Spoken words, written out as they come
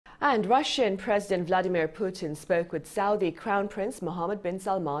And Russian President Vladimir Putin spoke with Saudi Crown Prince Mohammed bin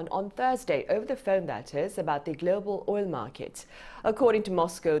Salman on Thursday, over the phone that is, about the global oil market. According to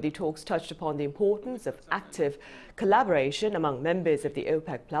Moscow, the talks touched upon the importance of active collaboration among members of the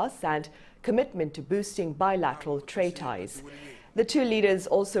OPEC-plus and commitment to boosting bilateral trade ties. The two leaders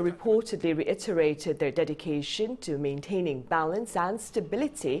also reportedly reiterated their dedication to maintaining balance and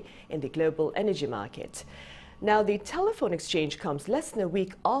stability in the global energy market. Now, the telephone exchange comes less than a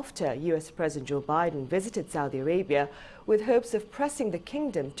week after U.S. President Joe Biden visited Saudi Arabia with hopes of pressing the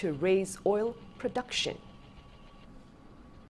kingdom to raise oil production.